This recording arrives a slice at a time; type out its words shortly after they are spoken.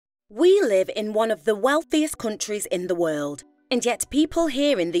We live in one of the wealthiest countries in the world, and yet people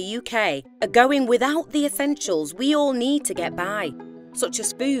here in the UK are going without the essentials we all need to get by, such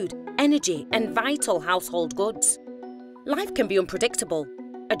as food, energy, and vital household goods. Life can be unpredictable,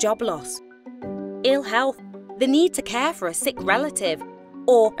 a job loss, ill health, the need to care for a sick relative,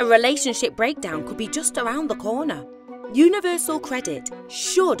 or a relationship breakdown could be just around the corner. Universal Credit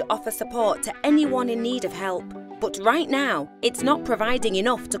should offer support to anyone in need of help, but right now, it's not providing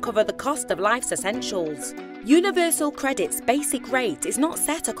enough to cover the cost of life's essentials. Universal Credit's basic rate is not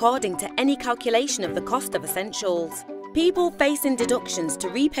set according to any calculation of the cost of essentials. People facing deductions to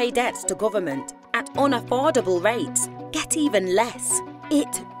repay debts to government at unaffordable rates get even less.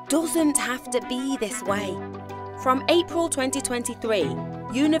 It doesn't have to be this way. From April 2023,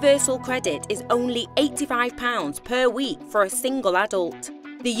 Universal Credit is only £85 per week for a single adult.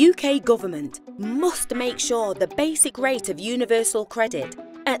 The UK government must make sure the basic rate of Universal Credit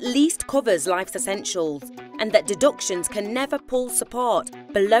at least covers life's essentials and that deductions can never pull support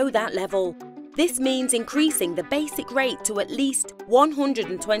below that level. This means increasing the basic rate to at least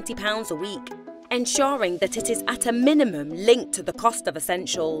 £120 a week, ensuring that it is at a minimum linked to the cost of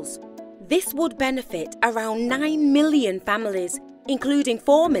essentials. This would benefit around 9 million families, including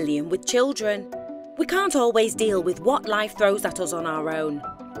 4 million with children. We can't always deal with what life throws at us on our own.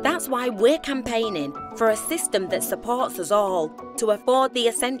 That's why we're campaigning for a system that supports us all to afford the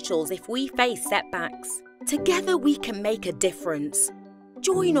essentials if we face setbacks. Together we can make a difference.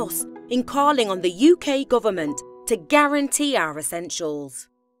 Join us in calling on the UK government to guarantee our essentials.